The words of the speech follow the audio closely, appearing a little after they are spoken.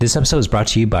This episode is brought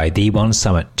to you by The Wellness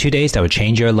Summit, 2 days that would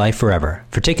change your life forever.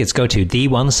 For tickets, go to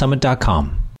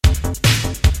thewellnesssummit.com.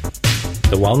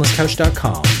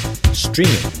 TheWellnessCouch.com,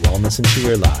 streaming wellness into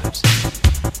your lives.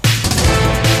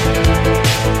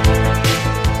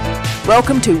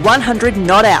 Welcome to 100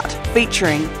 Not Out,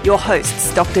 featuring your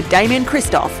hosts Dr. Damien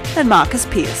Christoph and Marcus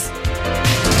Pierce.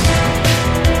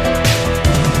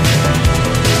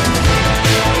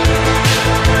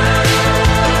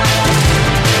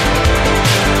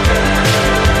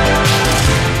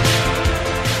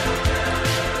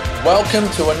 Welcome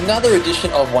to another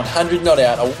edition of 100 Not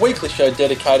Out, a weekly show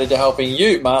dedicated to helping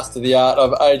you master the art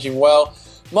of aging well.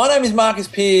 My name is Marcus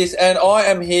Pierce, and I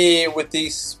am here with the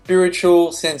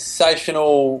spiritual,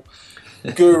 sensational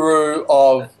guru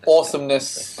of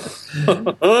awesomeness,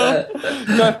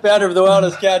 co-founder of the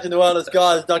Wellness Couch and the Wellness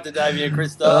Guys, Dr. Damien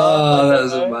Christoph. Oh, that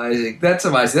was amazing. That's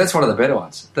amazing. That's one of the better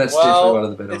ones. That's definitely one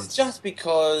of the better ones. It's just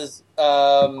because...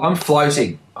 I'm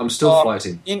floating. I'm still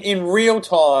floating. In real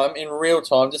time,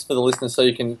 just for the listeners so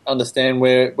you can understand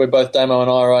where both Damo and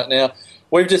I are right now,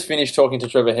 we've just finished talking to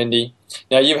Trevor Hendy.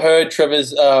 Now, you've heard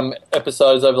Trevor's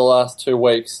episodes over the last 2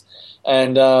 weeks,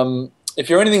 and if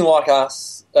you're anything like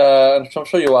us, I'm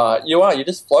sure you're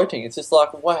just floating. It's just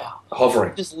like, wow.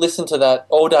 Hovering. Just listen to that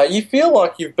all day. You feel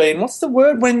like you've been, what's the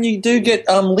word when you do get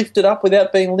lifted up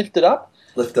without being lifted up?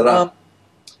 Lifted up.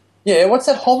 Yeah, what's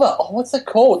that hover? Oh, what's that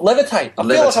called? Levitate. I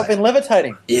feel like I've been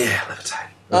levitating. Yeah,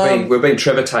 levitating. We've been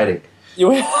Trevor-tating.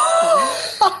 We'll have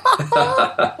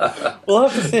to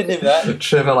send him that.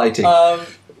 Trevor-lating.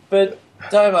 But,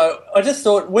 Damo, I just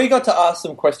thought we got to ask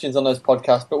some questions on those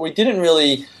podcasts, but we didn't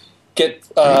really get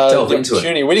the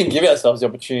opportunity. We didn't give ourselves the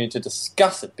opportunity to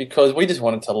discuss it because we just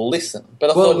wanted to listen. But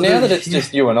I thought now that it's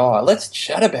just you and I, let's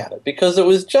chat about it because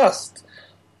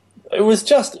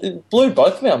it blew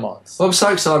both of our minds. Well, I'm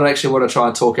so excited. I actually want to try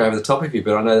and talk over the top of you,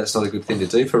 but I know that's not a good thing to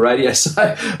do for radio,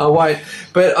 so I won't.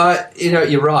 But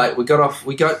you're right. We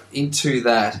got into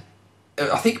that.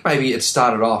 I think maybe it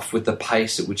started off with the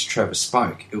pace at which Trevor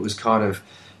spoke. It was kind of,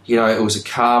 it was a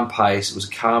calm pace. It was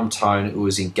a calm tone. It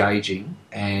was engaging,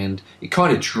 and it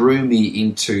kind of drew me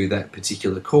into that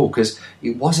particular call because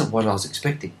it wasn't what I was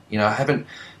expecting. I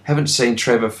haven't seen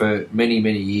Trevor for many,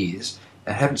 many years.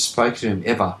 I haven't spoken to him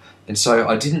ever. And so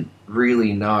I didn't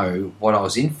really know what I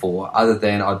was in for other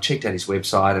than I'd checked out his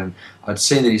website and I'd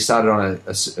seen that he started on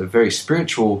a very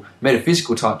spiritual,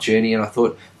 metaphysical type journey, and I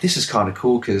thought, this is kind of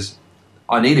cool because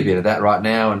I need a bit of that right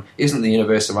now, and isn't the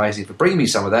universe amazing for bringing me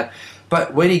some of that?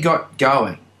 But when he got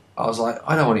going, I was like,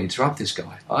 I don't want to interrupt this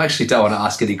guy. I actually don't want to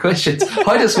ask any questions.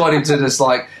 I just want him to just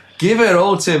give it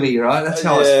all to me, right? That's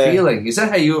how I was feeling. Is that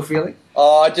how you were feeling?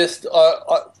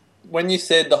 When you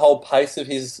said the whole pace of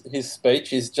his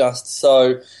speech is just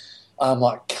so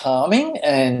calming,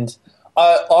 and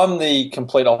I'm the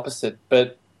complete opposite.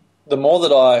 But the more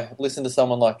that I listen to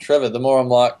someone like Trevor, the more I'm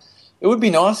like, it would be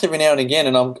nice every now and again,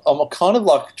 and I'm kind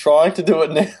of trying to do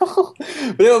it now.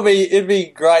 But it'd be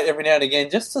great every now and again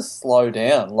just to slow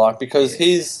down, because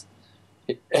you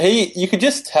could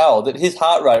just tell that his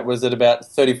heart rate was at about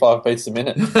 35 beats a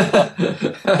minute.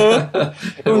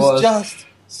 It was just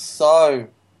so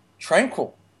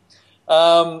tranquil.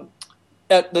 At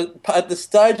the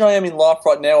stage I am in life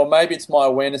right now, or maybe it's my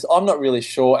awareness, I'm not really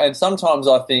sure. And sometimes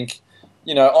I think,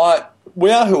 we are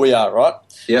who we are, right?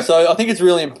 Yep. So I think it's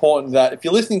really important that if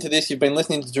you're listening to this, you've been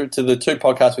listening to the 2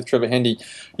 podcasts with Trevor Hendy,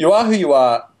 you are who you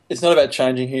are. It's not about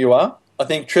changing who you are. I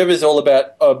think Trevor's all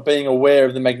about being aware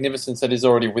of the magnificence that is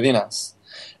already within us.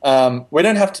 We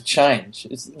don't have to change.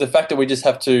 It's the fact that we just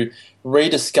have to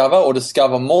rediscover or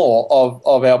discover more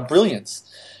of our brilliance.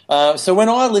 So when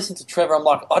I listen to Trevor, I'm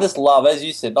like, I just love, as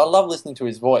you said, I love listening to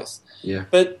his voice. Yeah.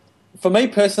 But for me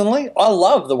personally, I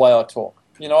love the way I talk.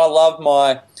 I love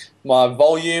my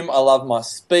volume. I love my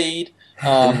speed.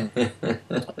 And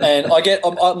I get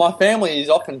my family is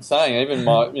often saying, even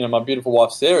my beautiful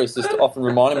wife Sarah is just often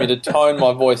reminding me to tone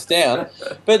my voice down.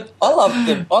 But I love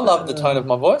the tone of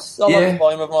my voice. I love the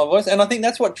volume of my voice, and I think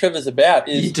that's what Trevor's about.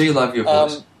 You do love your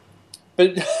voice,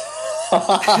 but.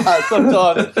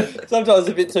 sometimes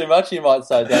a bit too much, you might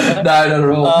say, Dan. No, not at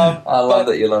all. I love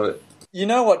that you love it. You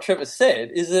know what Trevor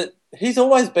said is that he's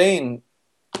always been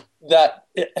that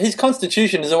his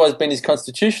constitution has always been his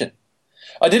constitution.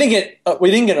 We didn't get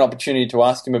an opportunity to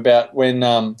ask him about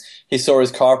when he saw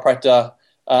his chiropractor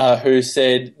who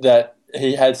said that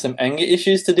he had some anger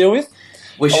issues to deal with.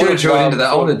 We should have drilled into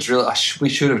that. We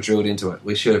should have drilled into it.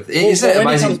 We should have. Isn't it amazing?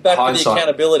 When he comes back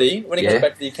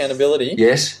to the accountability,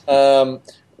 yes,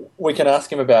 we can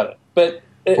ask him about it. But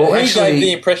he gave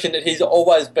the impression that he's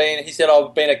always been. He said,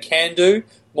 "I've been a can-do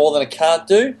more than a card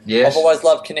do. Yes. I've always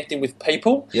loved connecting with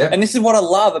people. Yeah. And this is what I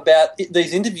love about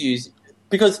these interviews,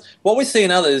 because what we see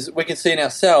in others, we can see in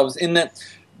ourselves, in that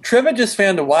Trevor just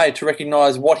found a way to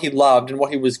recognise what he loved and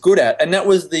what he was good at, and that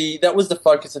was the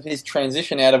focus of his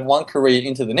transition out of one career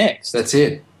into the next. That's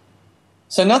it.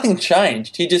 So nothing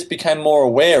changed. He just became more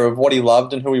aware of what he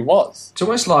loved and who he was. It's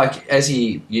almost like, as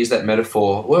he used that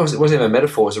metaphor, well, it wasn't even a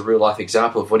metaphor, it was a real-life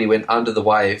example of when he went under the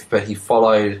wave, but he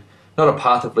followed not a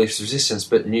path of least resistance,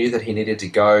 but knew that he needed to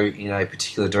go in a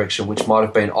particular direction, which might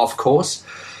have been off course.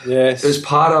 Yes. It was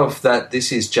part of that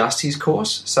this is just his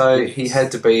course, so he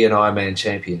had to be an Ironman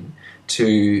champion,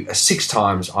 a 6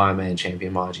 times Ironman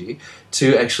champion, mind you,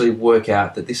 to actually work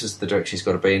out that this is the direction he's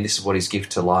got to be, and this is what his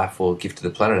gift to life or gift to the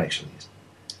planet actually is.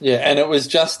 Yeah, and it was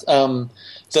just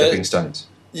Stepping stones.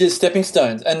 Yeah, stepping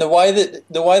stones. And the way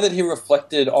that he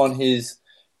reflected on his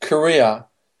career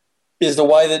is the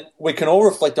way that we can all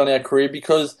reflect on our career,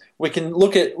 because we can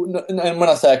look at, and when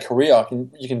I say a career,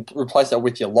 you can replace that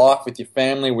with your life, with your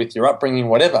family, with your upbringing,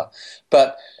 whatever.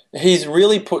 But he's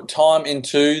really put time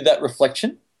into that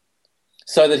reflection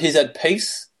so that he's at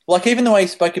peace. Like even the way he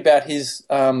spoke about his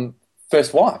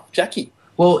first wife, Jackie.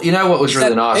 Well, you know what was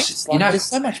really nice? Peace. Like, there's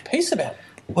so much peace about it.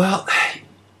 Well,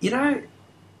 you know,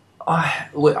 I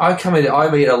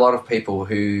meet a lot of people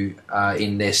who are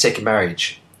in their second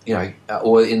marriage, you know,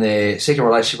 or in their second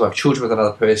relationship, have children with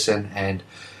another person, and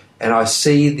I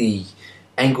see the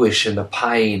anguish and the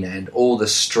pain and all the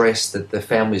stress that the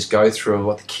families go through and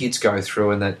what the kids go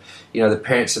through, and that, you know, the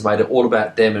parents have made it all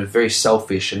about them and very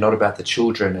selfish and not about the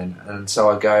children, and so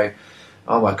I go,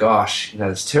 oh my gosh, you know,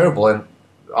 it's terrible. And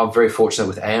I'm very fortunate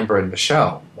with Amber and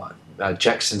Michelle.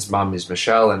 Jackson's mum is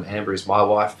Michelle and Amber is my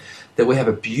wife, that we have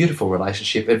a beautiful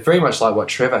relationship, and very much like what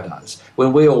Trevor does.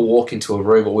 When we all walk into a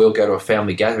room or we'll go to a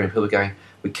family gathering, people are going,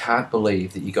 we can't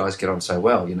believe that you guys get on so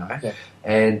well, you know. Yeah.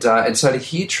 And so to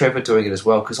hear Trevor doing it as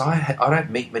well, because I don't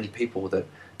meet many people that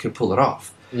can pull it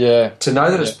off. Yeah. To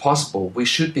know that it's possible, we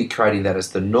should be creating that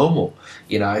as the normal,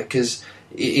 you know, because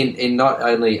in not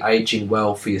only aging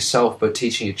well for yourself, but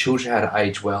teaching your children how to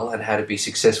age well and how to be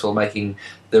successful, making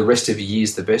the rest of your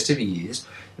years the best of your years.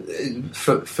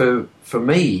 For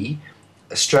me,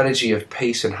 a strategy of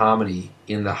peace and harmony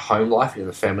in the home life, in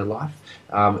the family life,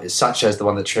 such as the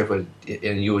one that Trevor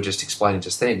and you were just explaining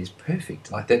just then, is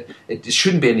perfect. Like that, it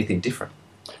shouldn't be anything different.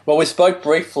 Well, we spoke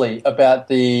briefly about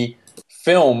the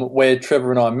film where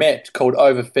Trevor and I met, called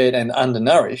Overfed and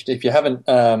Undernourished. If you haven't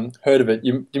heard of it,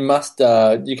 you must.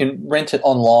 You can rent it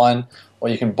online or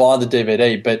you can buy the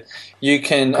DVD. But you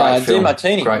can.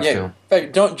 DeMartini, Great film.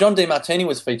 In fact, John DeMartini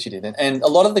was featured in it, and a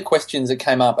lot of the questions that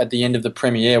came up at the end of the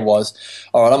premiere was,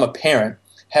 "All right, I'm a parent.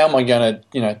 How am I going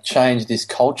to, change this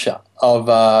culture of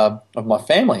my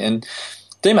family?" And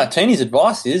DeMartini's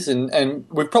advice is, and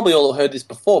we've probably all heard this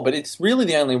before, but it's really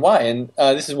the only way, and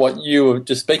this is what you were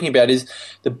just speaking about, is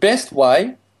the best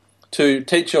way to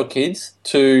teach your kids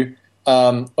to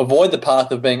avoid the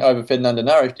path of being overfed and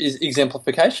undernourished is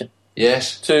exemplification.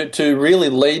 Yes. To really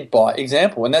lead by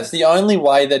example, and that's the only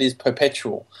way that is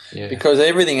perpetual, because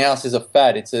everything else is a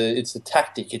fad. It's a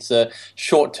tactic. It's a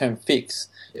short-term fix.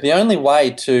 Yeah. The only way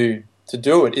to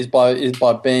do it is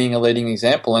by being a leading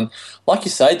example, and like you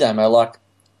say, Damo, like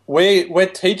we're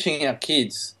teaching our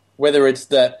kids, whether it's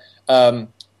that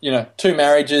 2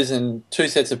 marriages and 2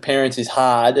 sets of parents is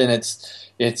hard, and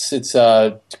it's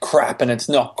crap and it's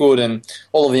not good, and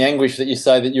all of the anguish that you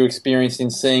say that you experienced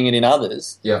in seeing it in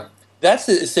others. Yeah. That's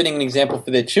setting an example for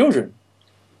their children,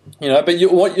 but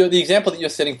the example that you're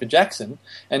setting for Jackson,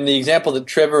 and the example that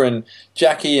Trevor and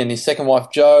Jackie and his second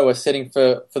wife Jo are setting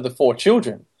for the 4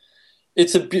 children.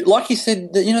 It's like you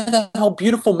said, that whole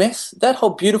beautiful mess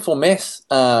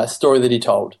story that he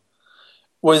told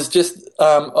was just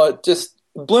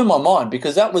blew my mind,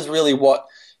 because that was really what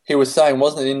he was saying,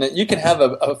 wasn't it? In that you can have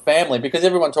a family, because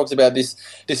everyone talks about this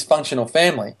dysfunctional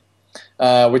family,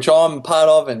 which I'm part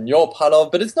of and you're part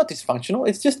of, but it's not dysfunctional.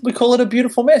 It's just, we call it a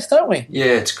beautiful mess, don't we? Yeah,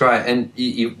 it's great. And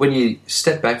when you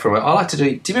step back from it, I like to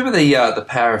do. Do you remember the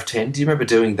Power of 10? Do you remember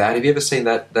doing that? Have you ever seen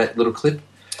that little clip?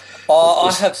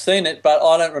 I have seen it, but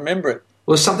I don't remember it.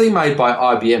 Well, something made by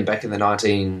IBM back in the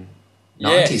 1990s, and it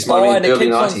early keeps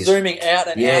 90s. On zooming out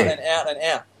and out and out and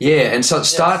out. Yeah, and so it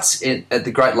starts at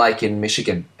the Great Lake in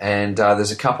Michigan, and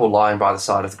there's a couple lying by the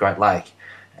side of the Great Lake,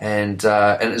 and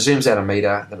it zooms out a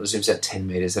metre, then it zooms out 10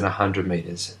 metres, then 100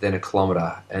 metres, then a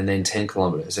kilometre, and then 10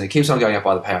 kilometres, and it keeps on going up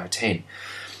by the power of 10.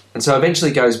 And so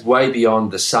eventually it goes way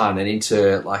beyond the sun and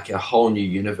into like a whole new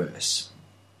universe,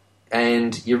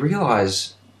 and you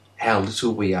realise how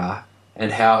little we are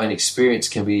and how an experience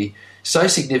can be so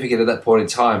significant at that point in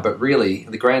time, but really,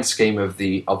 in the grand scheme of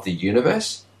the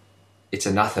universe, it's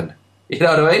a nothing. You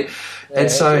know what I mean?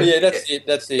 And so that's it.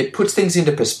 That's it. It puts things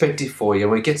into perspective for you.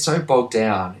 We get so bogged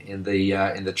down in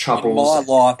the troubles, In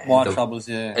my life, my troubles,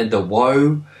 and the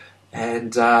woe,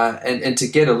 and to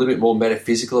get a little bit more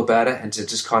metaphysical about it, and to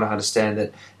just kind of understand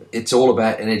that it's all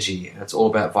about energy and it's all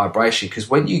about vibration. Because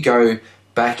when you go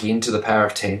back into the power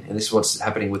of 10, and this is what's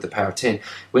happening with the power of 10,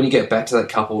 when you get back to that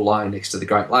couple lying next to the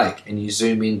Great Lake and you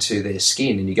zoom into their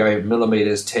skin and you go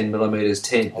millimeters, 10 millimeters,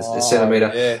 10 a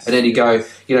centimetre, yes, and then you go,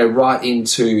 right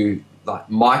into like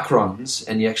microns,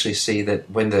 and you actually see that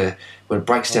when it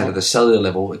breaks down to the cellular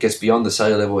level, it gets beyond the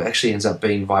cellular level, it actually ends up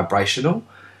being vibrational,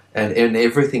 and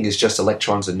everything is just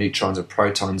electrons and neutrons and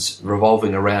protons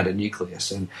revolving around a nucleus,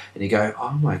 and you go,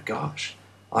 oh my gosh,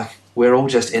 like we're all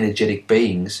just energetic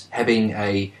beings having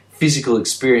a physical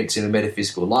experience in a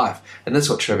metaphysical life. And that's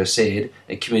what Trevor said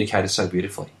and communicated so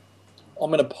beautifully.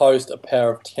 I'm going to post a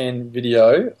Power of 10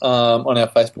 video on our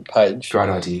Facebook page. Great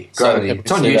idea. It's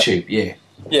on YouTube, yeah.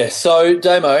 Yeah, so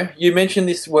Damo, you mentioned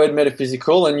this word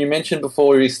metaphysical, and you mentioned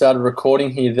before we started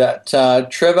recording here that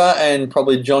Trevor and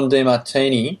probably John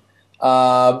DeMartini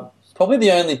are probably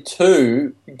the only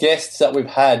two guests that we've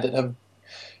had that have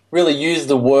really used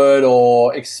the word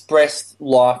or expressed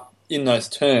life in those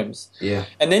terms. Yeah.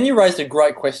 And then you raised a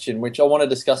great question, which I want to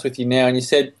discuss with you now, and you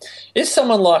said, is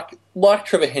someone like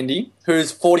Trevor Hendy,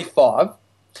 who's 45,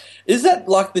 is that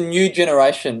like the new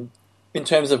generation in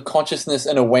terms of consciousness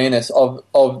and awareness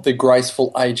of the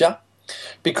graceful ager?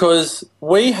 Because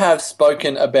we have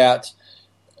spoken about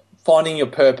finding your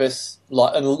purpose,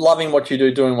 and loving what you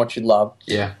do, doing what you love,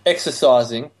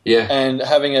 exercising, and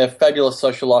having a fabulous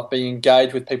social life, being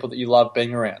engaged with people that you love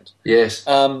being around. Yes.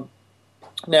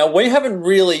 Now, we haven't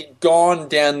really gone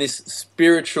down this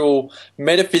spiritual,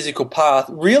 metaphysical path,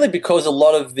 really because a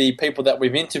lot of the people that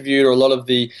we've interviewed or a lot of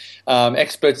the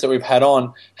experts that we've had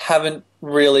on haven't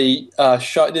really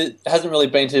it hasn't really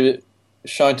been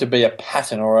shown to be a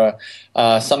pattern or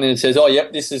something that says, oh,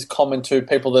 yep, this is common to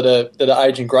people that are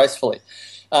aging gracefully.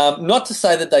 Not to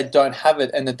say that they don't have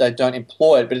it and that they don't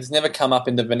employ it, but it's never come up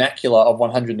in the vernacular of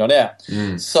 100 Not Out.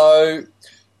 So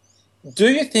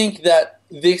do you think that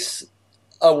this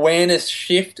awareness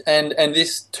shift and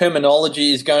this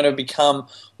terminology is going to become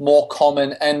more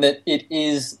common, and that it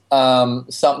is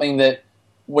something that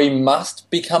we must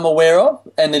become aware of,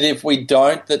 and that if we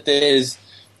don't, that there's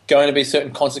going to be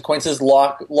certain consequences,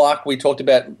 like we talked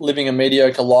about living a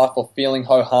mediocre life or feeling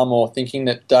ho-hum or thinking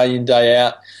that day in, day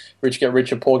out, rich get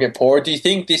richer, poor get poorer? Do you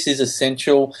think this is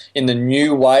essential in the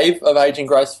new wave of aging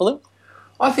gracefully?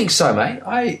 I think so, mate.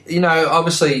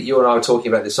 Obviously you and I were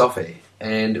talking about this off air,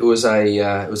 and it was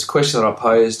a question that I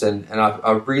posed, and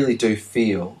I really do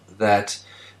feel that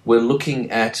we're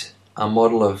looking at a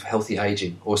model of healthy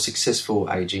aging or successful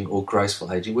aging or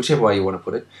graceful aging, whichever way you want to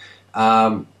put it,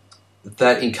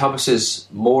 that encompasses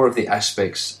more of the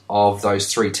aspects of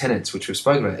those three tenets which we've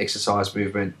spoken about: exercise,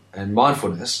 movement, and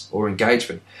mindfulness or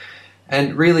engagement.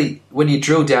 And really, when you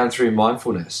drill down through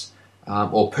mindfulness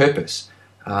or purpose,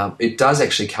 it does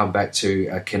actually come back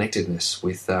to connectedness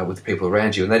with the people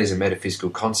around you, and that is a metaphysical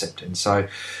concept. And so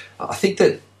I think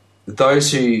that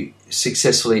those who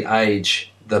successfully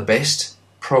age the best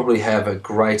probably have a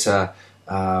greater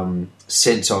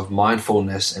sense of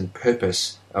mindfulness and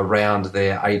purpose around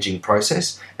their aging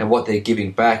process and what they're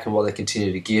giving back and what they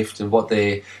continue to gift and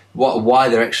why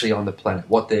they're actually on the planet,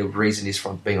 what their reason is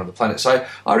for being on the planet. So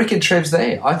I reckon Trev's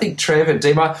there. I think Trev and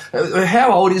Demar.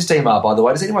 How old is Demar, by the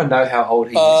way? Does anyone know how old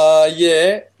he is?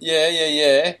 Yeah.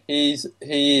 He is.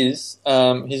 He's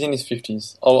in his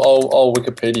 50s. I'll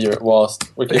Wikipedia it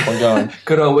whilst we keep on going.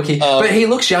 Good old Wiki. But he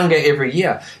looks younger every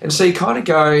year. And so you kind of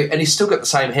go, and he's still got the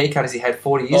same haircut as he had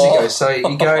 40 years ago. So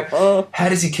you go, how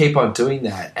does he keep on doing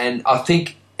that? And I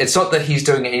think it's not that he's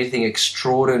doing anything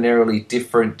extraordinarily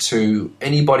different to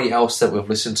anybody else that we've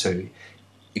listened to,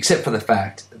 except for the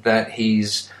fact that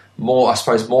he's more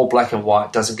black and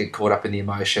white, doesn't get caught up in the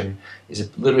emotion, is a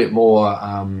little bit more,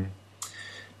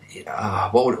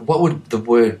 what would the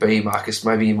word be, Marcus?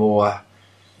 Maybe more...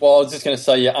 Well, I was just going to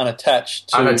say you're unattached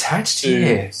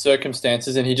to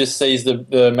circumstances, and he just sees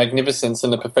the magnificence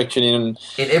and the perfection in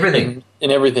everything. In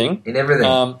everything.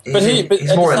 But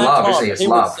he's more in love, isn't he? It's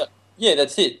love. Yeah,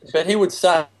 that's it. But he would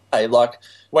say, like,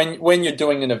 when you're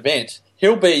doing an event,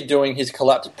 he'll be doing his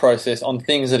collapse process on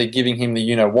things that are giving him the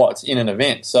you-know-whats in an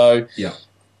event. So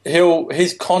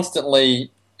he's constantly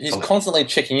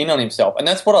checking in on himself, and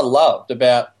that's what I loved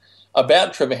about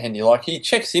Trevor Hendy. Like, he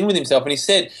checks in with himself, and he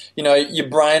said, your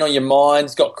brain or your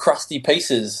mind's got crusty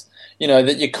pieces,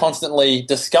 that you're constantly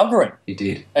discovering. He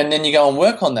did. And then you go and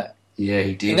work on that. Yeah,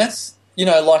 he did. And that's,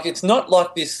 it's not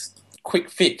like this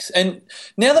quick fix. And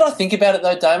now that I think about it,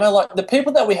 though, Damo, like the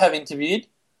people that we have interviewed,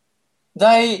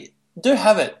 They do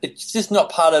have it. It's just not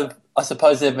part of, I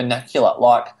suppose, their vernacular.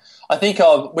 Like, I think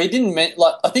of I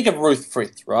think of Ruth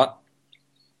Frith, right?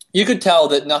 You could tell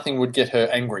that nothing would get her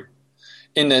angry.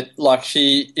 In that, like,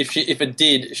 if it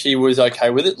did, she was okay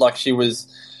with it. Like, she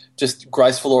was just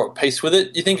graceful or at peace with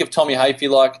it. You think of Tommy Hafey,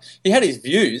 like, he had his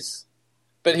views,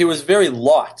 but he was very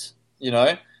light, you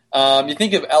know. You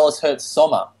think of Alice Hertz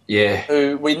Sommer,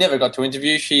 who we never got to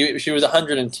interview. She was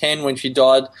 110 when she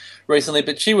died recently,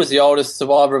 but she was the oldest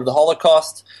survivor of the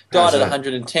Holocaust, died at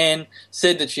 110,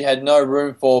 said that she had no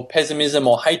room for pessimism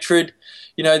or hatred.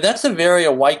 You know, that's a very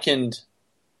awakened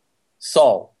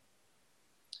soul.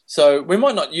 So we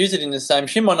might not use it in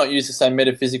she might not use the same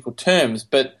metaphysical terms,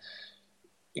 but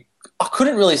I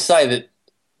couldn't really say that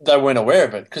they weren't aware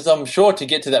of it, because I'm sure to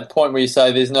get to that point where you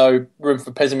say there's no room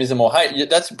for pessimism or hate,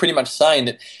 that's pretty much saying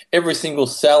that every single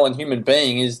cell and human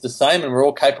being is the same, and we're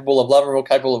all capable of love and we're all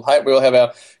capable of hate. We all have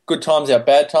our good times, our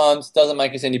bad times. Doesn't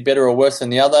make us any better or worse than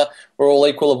the other. We're all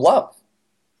equal of love.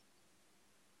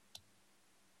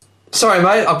 Sorry,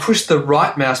 mate, I pushed the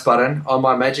right mouse button on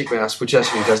my magic mouse, which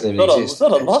actually doesn't even exist. I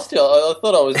thought I lost you. I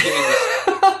thought I was giving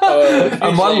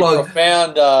A monologue.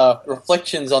 profound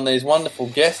reflections on these wonderful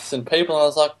guests and people, and I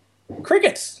was like,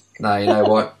 crickets. No, you know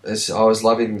what? I was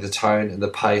loving the tone and the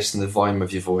pace and the volume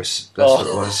of your voice. That's what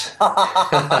it was.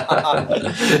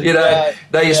 You know,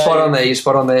 you're spot on there. You're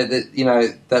spot on there.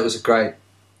 That was a great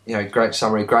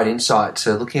summary, great insight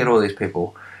to looking at all these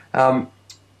people. And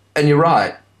you're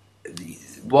right.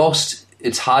 Whilst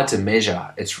it's hard to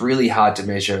measure, it's really hard to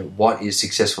measure what is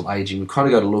successful aging. We've kind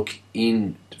of got to look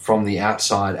in from the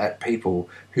outside at people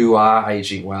who are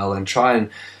aging well and try and,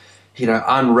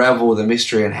 unravel the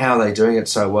mystery and how they're doing it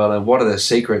so well and what are the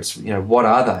secrets. What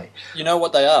are they? You know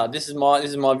what they are. This is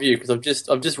my view, because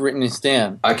I've just written this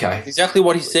down. Okay. Exactly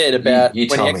what he said about when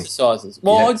he exercises.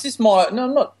 Well, it's just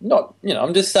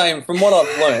I'm just saying from what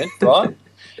I've learned, right?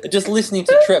 Just listening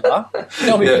to Trevor,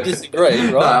 tell me if you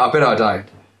disagree, right? No, I bet I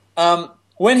don't.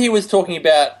 When he was talking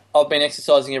about, I've been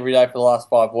exercising every day for the last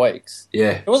 5 weeks,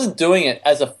 he wasn't doing it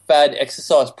as a fad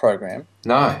exercise program.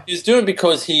 No. He was doing it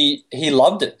because he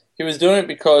loved it. He was doing it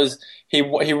because he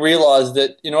realised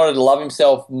that in order to love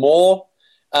himself more,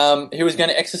 he was going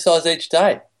to exercise each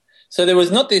day. So there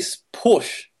was not this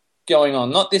push going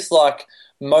on, not this like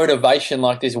motivation,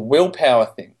 like this willpower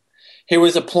thing. He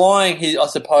was applying his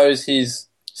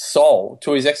soul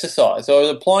to his exercise. So he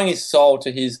was applying his soul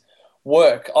to his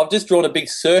work. I've just drawn a big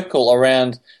circle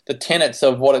around the tenets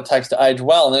of what it takes to age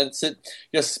well, and it's that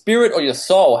your spirit or your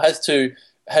soul has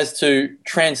to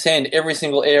transcend every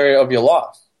single area of your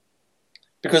life,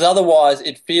 because otherwise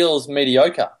it feels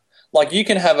mediocre. Like you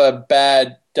can have a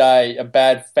bad day, a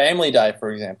bad family day, for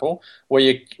example,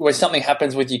 where something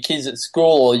happens with your kids at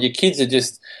school, or your kids are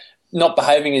just not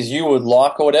behaving as you would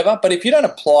like or whatever. But if you don't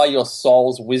apply your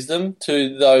soul's wisdom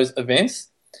to those events,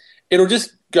 it'll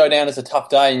just go down as a tough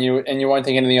day, and you won't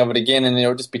think anything of it again, and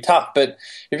it'll just be tough. But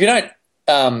if you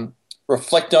don't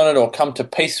reflect on it or come to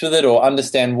peace with it or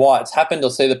understand why it's happened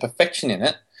or see the perfection in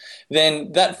it,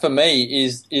 then that for me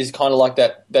is kind of like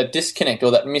that disconnect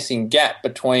or that missing gap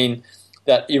between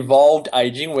that evolved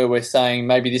aging, where we're saying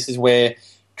maybe this is where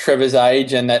Trevor's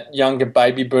age and that younger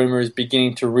baby boomer is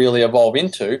beginning to really evolve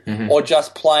into, or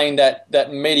just playing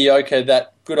that mediocre,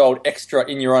 that good old extra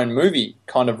in your own movie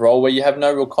kind of role where you have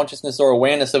no real consciousness or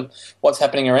awareness of what's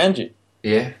happening around you.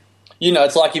 Yeah.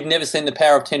 It's like you've never seen the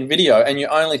Power of 10 video and you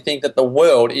only think that the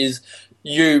world is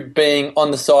you being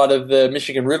on the side of the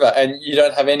Michigan River and you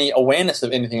don't have any awareness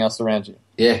of anything else around you.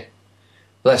 Yeah.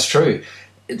 Well, that's true.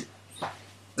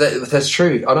 That's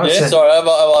true. I don't sorry.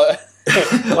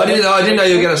 I didn't know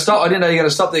you were going to stop. I didn't know you were going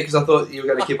to stop there because I thought you were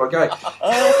going to keep on going.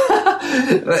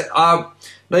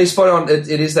 No, you're spot on. It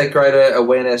is that greater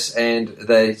awareness, and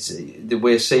that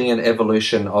we're seeing an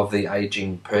evolution of the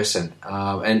aging person.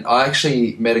 And I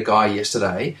actually met a guy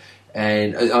yesterday,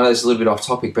 and I know it's a little bit off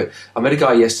topic, but I met a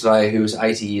guy yesterday who was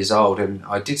 80 years old, and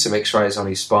I did some x-rays on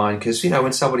his spine because,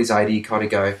 when somebody's 80,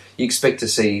 you expect to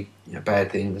see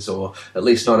bad things, or at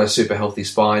least not a super healthy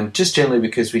spine, just generally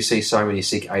because we see so many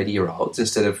sick 80-year-olds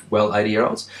instead of well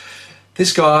 80-year-olds.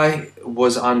 This guy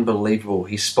was unbelievable.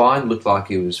 His spine looked like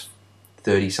he was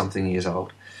 30-something years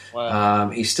old. Wow.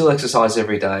 He still exercised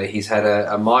every day. He's had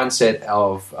a mindset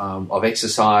of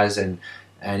exercise and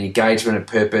engagement and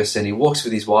purpose, and he walks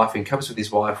with his wife and comes with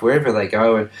his wife wherever they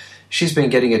go, and she's been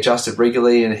getting adjusted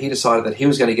regularly, and he decided that he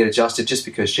was going to get adjusted just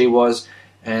because she was,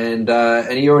 and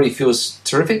he already feels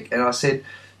terrific. And I said,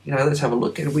 let's have a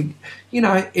look. And we,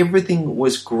 everything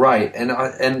was great.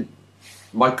 And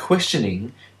my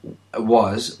questioning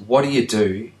was, what do you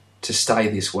do to stay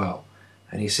this well?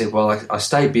 And he said, well, I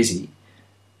stay busy,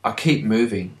 I keep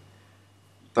moving,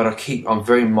 but I'm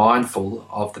very mindful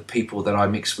of the people that I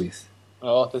mix with.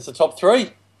 Oh, there's the top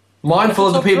 3. Mindful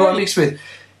of the people I mix with.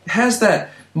 How's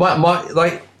that? I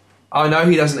know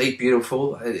he doesn't eat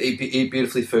beautiful food, and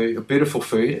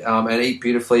eat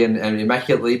beautifully and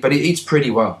immaculately, but he eats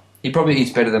pretty well. He probably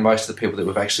eats better than most of the people that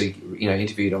we've actually,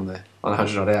 interviewed on the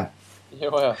 100 Not Out. Yeah,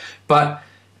 wow. But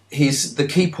the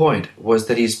key point was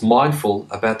that he's mindful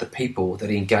about the people that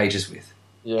he engages with.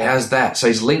 Yeah. How's that? So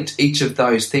he's linked each of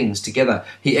those things together.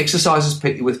 He exercises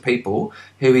with people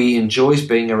who he enjoys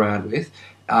being around with,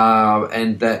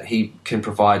 and that he can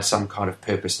provide some kind of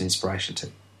purpose and inspiration to.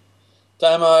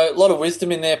 Damo, a lot of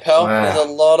wisdom in there, pal. Wow. There's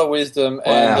a lot of wisdom.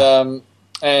 Wow.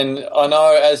 And I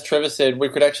know, as Trevor said, we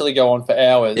could actually go on for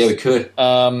hours. Yeah, we could.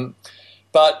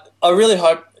 But I really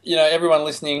hope, everyone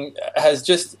listening has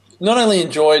just not only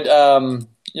enjoyed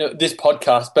this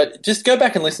podcast, but just go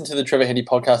back and listen to the Trevor Hendy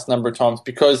podcast a number of times,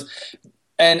 because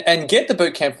and get the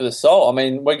boot camp for the soul. I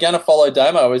mean, we're going to follow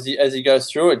Damo as he goes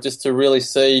through it, just to really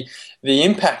see the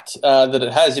impact that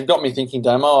it has. You've got me thinking,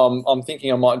 Damo. I'm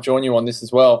thinking I might join you on this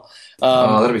as well.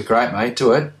 That'd be great, mate.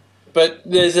 Do it. But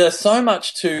there's so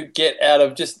much to get out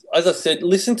of just, as I said,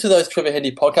 listen to those Trevor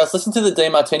Hendy podcasts, listen to the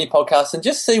DeMartini podcast, and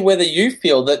just see whether you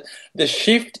feel that the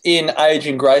shift in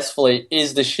aging gracefully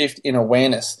is the shift in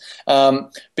awareness.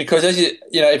 Because as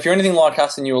if you're anything like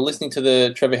us and you were listening to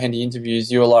the Trevor Hendy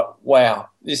interviews, you were like, wow,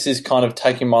 this is kind of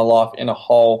taking my life in a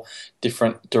whole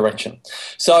different direction.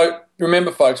 So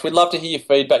remember, folks, we'd love to hear your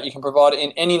feedback. You can provide it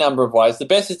in any number of ways. The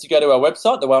best is to go to our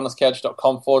website,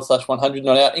 thewellnesscouch.com/100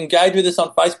 Not Out. Engage with us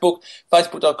on Facebook,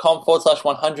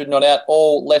 facebook.com/100 Not Out,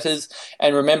 all letters.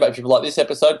 And remember, if you like this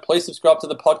episode, please subscribe to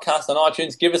the podcast on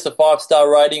iTunes. Give us a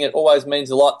 5-star rating. It always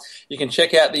means a lot. You can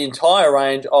check out the entire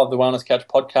range of the Wellness Couch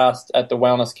podcast at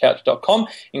thewellnesscouch.com,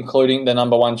 including the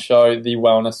number 1 show, The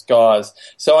Wellness Guys.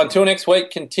 So until next week,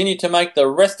 continue to make the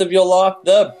rest of your life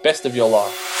the best of your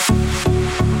life.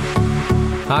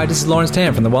 Hi, this is Lawrence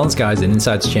Tan from The Wellness Guys and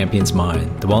Inside Champions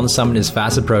Mind. The Wellness Summit is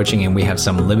fast approaching and we have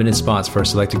some limited spots for a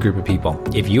selected group of people.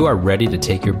 If you are ready to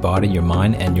take your body, your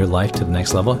mind, and your life to the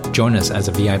next level, join us as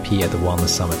a VIP at the Wellness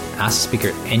Summit. Ask the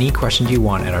speaker any questions you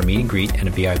want at our meet and greet and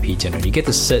a VIP dinner. You get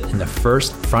to sit in the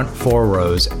first front 4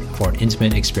 rows for an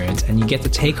intimate experience, and you get to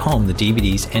take home the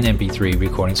DVDs and MP3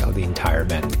 recordings of the entire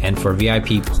event. And for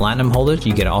VIP Platinum holders,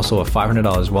 you get also a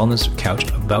 $500 Wellness Couch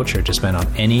voucher to spend on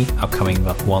any upcoming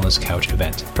Wellness Couch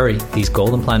event. Hurry, these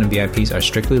Gold and Platinum VIPs are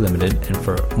strictly limited, and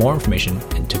for more information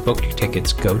and to book your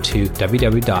tickets, go to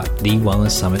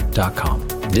www.thewellnesssummit.com.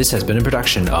 This has been a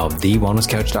production of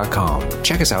TheWellnessCouch.com.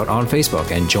 Check us out on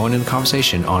Facebook and join in the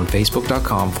conversation on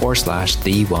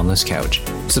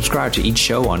Facebook.com/TheWellnessCouch. Subscribe to each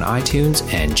show on iTunes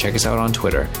and check us out on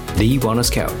Twitter. The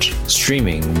Wellness Couch,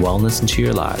 streaming wellness into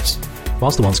your lives.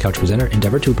 Whilst the Wellness Couch presenter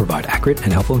endeavor to provide accurate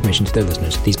and helpful information to their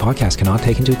listeners, these podcasts cannot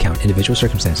take into account individual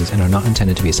circumstances and are not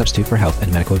intended to be a substitute for health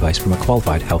and medical advice from a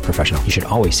qualified health professional. You should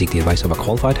always seek the advice of a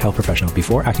qualified health professional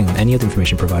before acting on any of the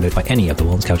information provided by any of the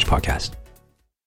Wellness Couch podcasts.